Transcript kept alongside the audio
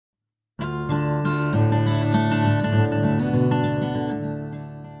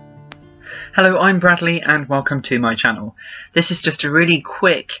Hello, I'm Bradley and welcome to my channel. This is just a really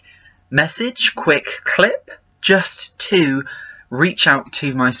quick clip, just to reach out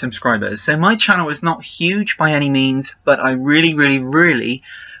to my subscribers. So my channel is not huge by any means, but I really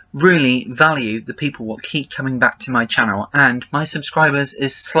value the people what keep coming back to my channel, and my subscribers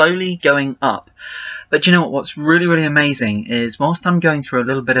is slowly going up. But you know what's really amazing is, whilst I'm going through a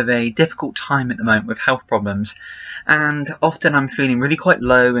little bit of a difficult time at the moment with health problems, and often I'm feeling really quite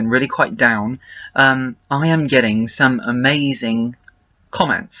low and really quite down, I am getting some amazing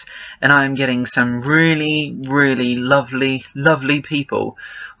comments, and I am getting some really lovely people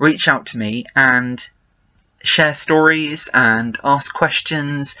reach out to me and share stories and ask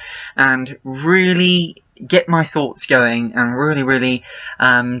questions and really get my thoughts going, and really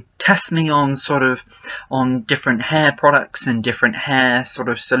test me on different hair products and different hair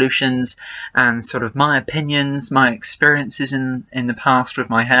solutions, and my opinions, my experiences in the past with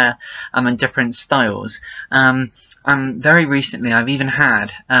my hair, and different styles. And very recently I've even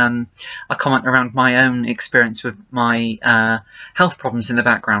had a comment around my own experience with my health problems in the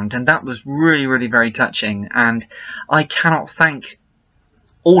background, and that was really very touching, and I cannot thank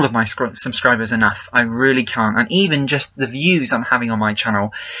all of my subscribers enough. I really can't. And even just the views I'm having on my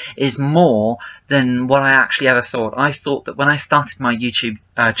channel is more than what I actually ever thought. I thought that when I started my YouTube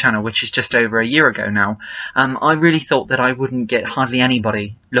channel, which is just over a year ago now, I really thought that I wouldn't get hardly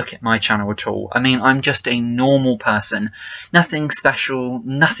anybody look at my channel at all. I mean, I'm just a normal person, nothing special,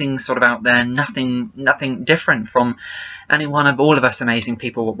 nothing out there, nothing different from any one of all of us amazing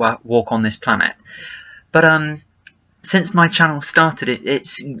people that walk on this planet. But since my channel started,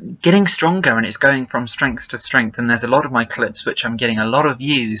 it's getting stronger, and it's going from strength to strength, and there's a lot of my clips which I'm getting a lot of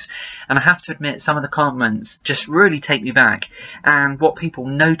views, and I have to admit some of the comments just really take me back, and what people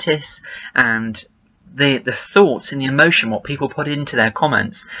notice and the thoughts and the emotion what people put into their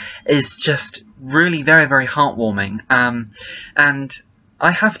comments is just really very heartwarming. And I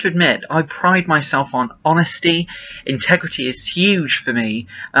have to admit, I pride myself on honesty. Integrity is huge for me,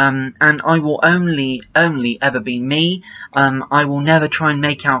 and I will only ever be me. I will never try and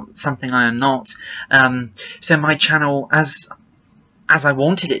make out something I am not. So my channel, as I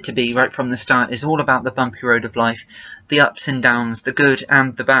wanted it to be right from the start, is all about the bumpy road of life, the ups and downs, the good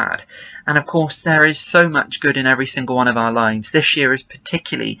and the bad. And of course there is so much good in every single one of our lives. This year has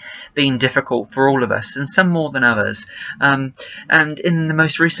particularly been difficult for all of us, and some more than others. And in the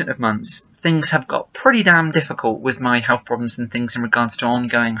most recent of months, things have got pretty damn difficult with my health problems and things in regards to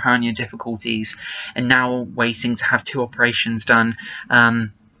ongoing hernia difficulties, and now waiting to have 2 operations done.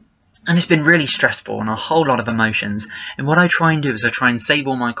 And it's been really stressful and a whole lot of emotions. And what I try and do is I try and save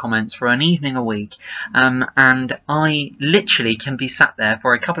all my comments for an evening a week. And I literally can be sat there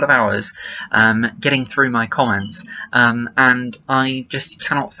for a couple of hours getting through my comments. And I just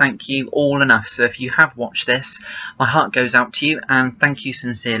cannot thank you all enough. So if you have watched this, my heart goes out to you, and thank you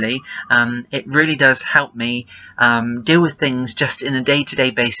sincerely. It really does help me deal with things just in a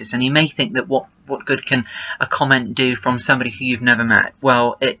day-to-day basis. And you may think that what good can a comment do from somebody who you've never met?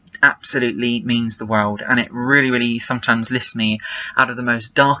 Well, it absolutely means the world, and it really sometimes lifts me out of the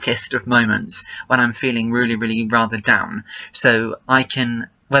most darkest of moments when I'm feeling really rather down. So I can,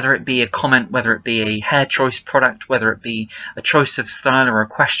 whether it be a comment, whether it be a hair choice product, whether it be a choice of style or a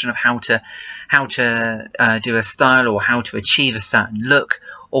question of how to do a style or how to achieve a certain look,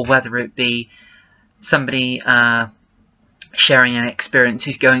 or whether it be somebody sharing an experience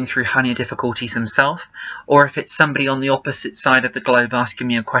who's going through hernia difficulties himself, or if it's somebody on the opposite side of the globe asking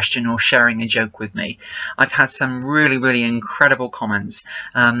me a question or sharing a joke with me. I've had some really incredible comments,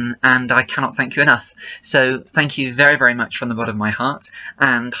 and I cannot thank you enough. So thank you very much from the bottom of my heart,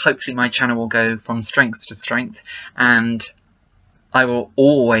 and hopefully my channel will go from strength to strength, and I will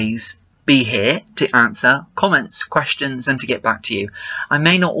always be here to answer comments, questions, and to get back to you. I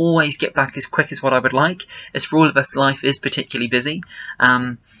may not always get back as quick as what I would like, as for all of us life is particularly busy,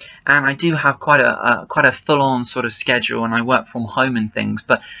 and I do have quite a full-on schedule, and I work from home and things.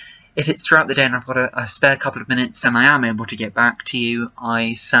 But if it's throughout the day and I've got a spare couple of minutes and I am able to get back to you,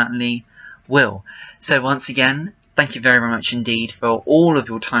 I certainly will. So once again, thank you very much indeed for all of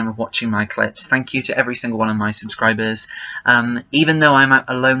your time of watching my clips. Thank you to every single one of my subscribers. Even though I'm at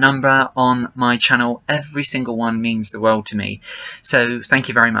a low number on my channel, every single one means the world to me. So thank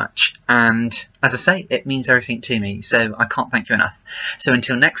you very much. And as I say, it means everything to me. So I can't thank you enough. So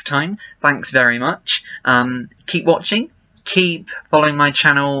until next time, thanks very much. Keep watching, keep following my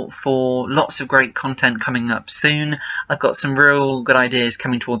channel for lots of great content coming up soon. I've got some real good ideas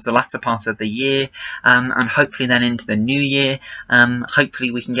coming towards the latter part of the year, and hopefully then into the new year.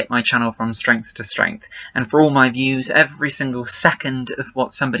 Hopefully we can get my channel from strength to strength. And for all my views, every single second of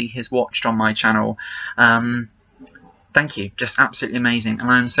what somebody has watched on my channel, thank you, just absolutely amazing, and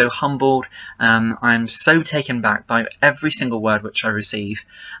I'm so humbled. I'm so taken back by every single word which I receive,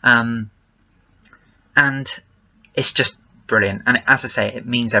 and it's just brilliant, and as I say, it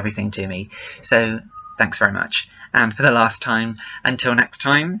means everything to me. So thanks very much, and for the last time, until next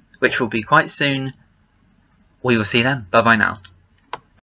time, which will be quite soon, we will see you then. Bye bye now.